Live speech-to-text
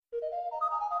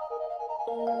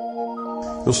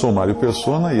Eu sou Mário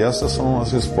Persona e essas são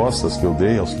as respostas que eu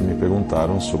dei aos que me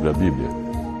perguntaram sobre a Bíblia.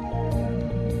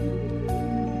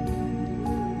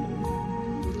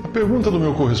 A pergunta do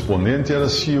meu correspondente era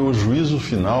se o juízo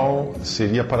final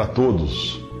seria para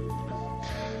todos.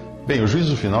 Bem, o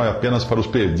juízo final é apenas para os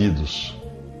perdidos,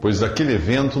 pois daquele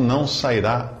evento não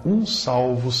sairá um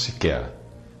salvo sequer.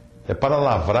 É para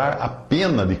lavrar a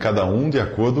pena de cada um de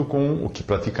acordo com o que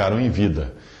praticaram em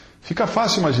vida. Fica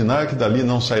fácil imaginar que dali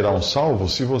não sairá um salvo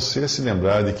se você se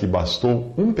lembrar de que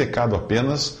bastou um pecado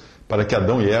apenas para que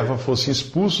Adão e Eva fossem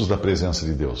expulsos da presença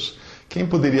de Deus. Quem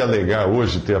poderia alegar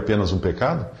hoje ter apenas um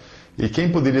pecado? E quem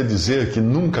poderia dizer que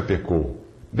nunca pecou?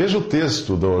 Veja o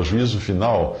texto do juízo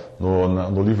final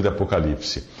no livro de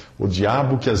Apocalipse. O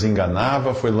diabo que as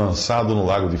enganava foi lançado no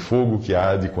lago de fogo que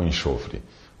arde com enxofre,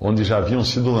 onde já haviam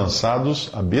sido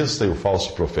lançados a besta e o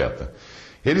falso profeta.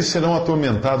 Eles serão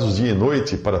atormentados dia e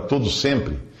noite para todo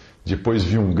sempre. Depois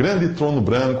vi um grande trono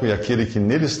branco e aquele que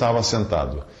nele estava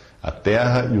assentado. A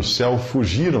terra e o céu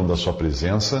fugiram da sua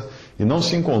presença e não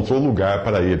se encontrou lugar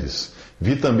para eles.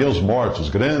 Vi também os mortos,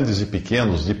 grandes e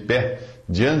pequenos, de pé,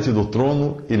 diante do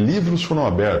trono, e livros foram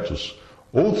abertos.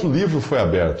 Outro livro foi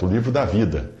aberto, o livro da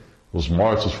vida. Os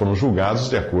mortos foram julgados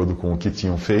de acordo com o que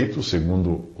tinham feito,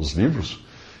 segundo os livros.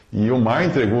 E o mar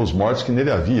entregou os mortos que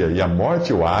nele havia, e a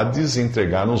morte e o Hades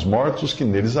entregaram os mortos que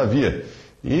neles havia.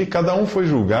 E cada um foi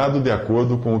julgado de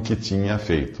acordo com o que tinha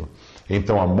feito.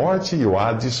 Então a morte e o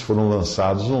Hades foram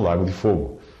lançados no lago de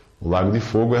fogo. O lago de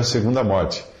fogo é a segunda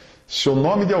morte. Se o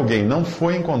nome de alguém não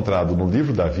foi encontrado no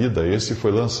livro da vida, esse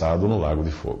foi lançado no lago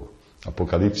de fogo.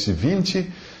 Apocalipse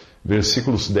 20,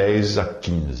 versículos 10 a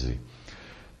 15.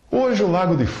 Hoje o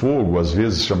lago de fogo, às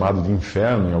vezes chamado de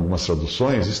inferno em algumas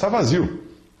traduções, está vazio.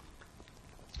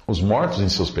 Os mortos em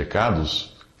seus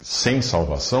pecados, sem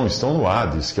salvação, estão no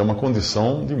Hades, que é uma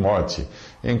condição de morte,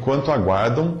 enquanto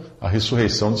aguardam a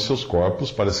ressurreição de seus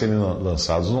corpos para serem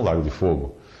lançados no lago de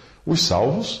fogo. Os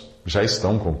salvos já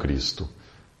estão com Cristo.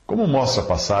 Como mostra a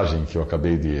passagem que eu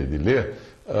acabei de ler,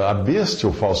 a besta,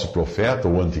 o falso profeta,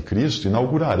 o anticristo,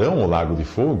 inaugurarão o lago de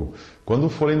fogo quando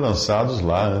forem lançados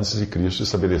lá antes de Cristo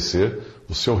estabelecer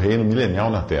o seu reino milenial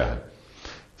na terra.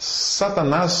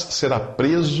 Satanás será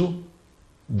preso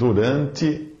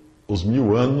durante os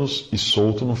 1000 anos e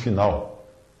solto no final,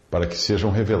 para que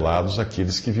sejam revelados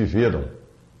aqueles que viveram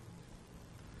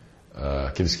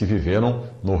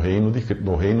no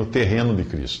reino terreno de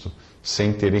Cristo,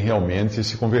 sem terem realmente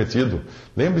se convertido.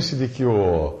 Lembre-se de que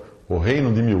o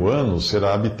reino de 1000 anos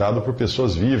será habitado por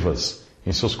pessoas vivas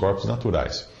em seus corpos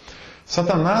naturais.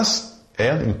 Satanás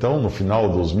é, então, no final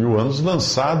dos 1000 anos,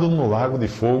 lançado no lago de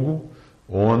fogo,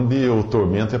 onde o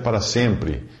tormento é para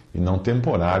sempre, e não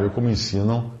temporário, como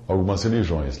ensinam algumas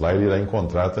religiões. Lá ele irá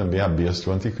encontrar também a besta e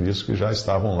o anticristo, que já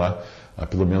estavam lá há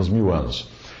pelo menos 1000 anos.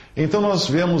 Então nós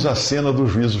vemos a cena do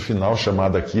juízo final,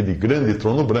 chamada aqui de grande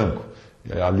trono branco.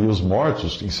 Ali os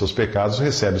mortos, em seus pecados,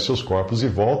 recebem seus corpos de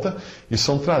volta e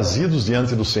são trazidos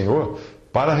diante do Senhor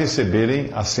para receberem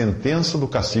a sentença do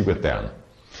castigo eterno.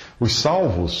 Os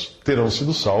salvos terão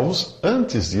sido salvos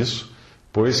antes disso,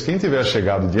 pois quem tiver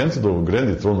chegado diante do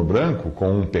grande trono branco com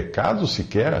um pecado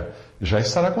sequer, já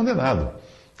estará condenado.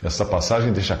 Esta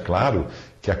passagem deixa claro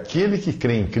que aquele que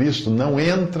crê em Cristo não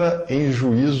entra em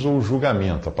juízo ou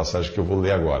julgamento, a passagem que eu vou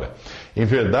ler agora. Em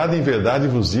verdade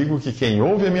vos digo que quem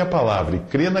ouve a minha palavra e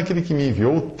crê naquele que me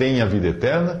enviou tem a vida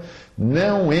eterna,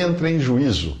 não entra em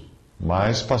juízo,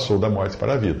 mas passou da morte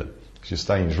para a vida. Isso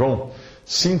está em João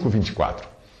 5:24.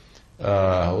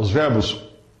 Os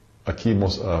verbos aqui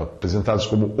apresentados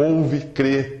como ouve,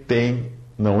 crê, tem,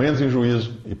 não entra em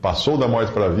juízo e passou da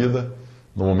morte para a vida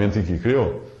no momento em que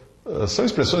creu, são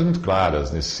expressões muito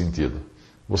claras nesse sentido.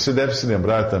 Você deve se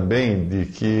lembrar também de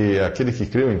que aquele que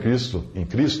creu em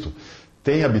Cristo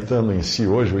tem habitando em si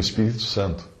hoje o Espírito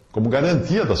Santo, como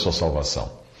garantia da sua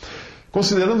salvação.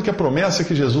 Considerando que a promessa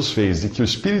que Jesus fez de que o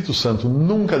Espírito Santo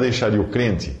nunca deixaria o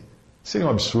crente, seria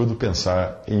um absurdo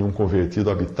pensar em um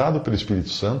convertido habitado pelo Espírito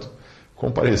Santo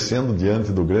comparecendo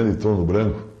diante do grande trono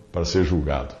branco para ser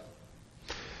julgado.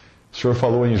 O Senhor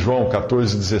falou em João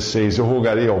 14,16: Eu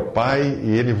rogarei ao Pai e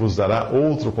Ele vos dará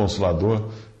outro Consolador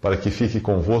para que fique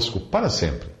convosco para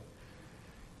sempre.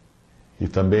 E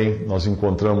também nós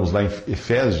encontramos lá em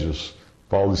Efésios,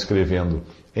 Paulo escrevendo: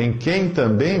 Em quem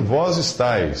também vós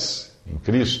estáis, em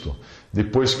Cristo,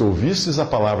 depois que ouvistes a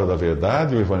palavra da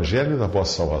verdade, o evangelho da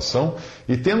vossa salvação,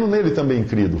 e tendo nele também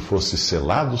crido, fostes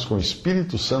selados com o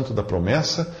Espírito Santo da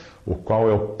promessa, o qual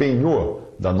é o penhor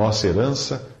da nossa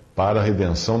herança para a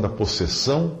redenção da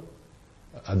possessão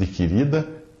adquirida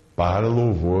para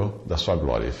louvor da sua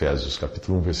glória. Efésios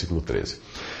capítulo 1, versículo 13.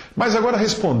 Mas agora,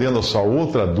 respondendo a sua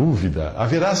outra dúvida,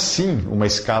 haverá sim uma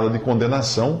escala de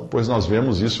condenação, pois nós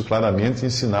vemos isso claramente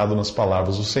ensinado nas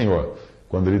palavras do Senhor,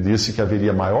 quando ele disse que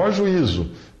haveria maior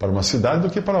juízo para uma cidade do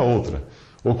que para outra.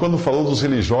 Ou quando falou dos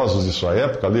religiosos de sua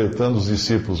época, alertando os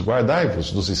discípulos: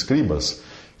 guardai-vos dos escribas,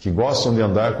 que gostam de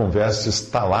andar com vestes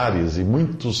talares e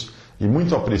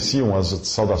muito apreciam as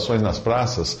saudações nas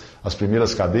praças, as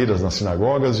primeiras cadeiras nas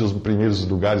sinagogas e os primeiros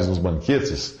lugares nos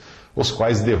banquetes, os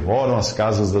quais devoram as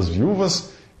casas das viúvas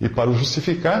e, para o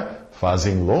justificar,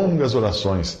 fazem longas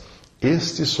orações.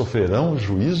 Estes sofrerão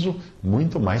juízo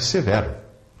muito mais severo.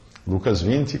 Lucas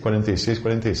 20, 46,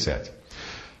 47.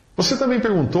 Você também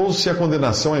perguntou se a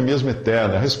condenação é mesmo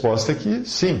eterna. A resposta é que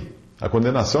sim, a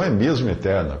condenação é mesmo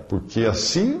eterna, porque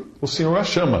assim o Senhor a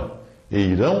chama. E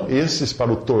irão esses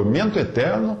para o tormento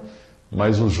eterno,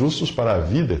 mas os justos para a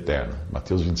vida eterna.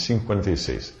 Mateus 25,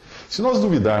 46. Se nós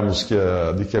duvidarmos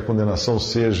de que a condenação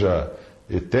seja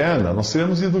eterna, nós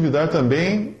teremos de duvidar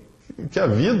também que a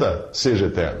vida seja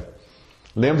eterna.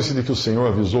 Lembre-se de que o Senhor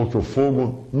avisou que o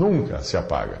fogo nunca se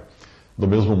apaga. Do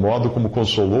mesmo modo como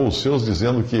consolou os seus,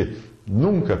 dizendo que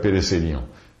nunca pereceriam,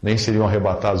 nem seriam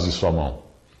arrebatados de sua mão.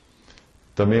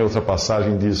 Também outra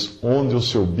passagem diz: onde o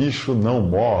seu bicho não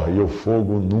morre e o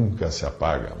fogo nunca se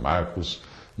apaga. Marcos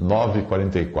 9,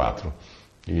 44.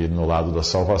 E no lado da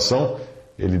salvação,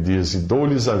 ele diz: e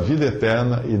dou-lhes a vida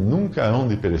eterna e nunca hão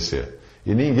de perecer,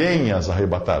 e ninguém as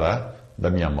arrebatará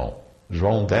da minha mão.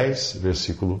 João 10,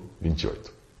 versículo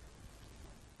 28.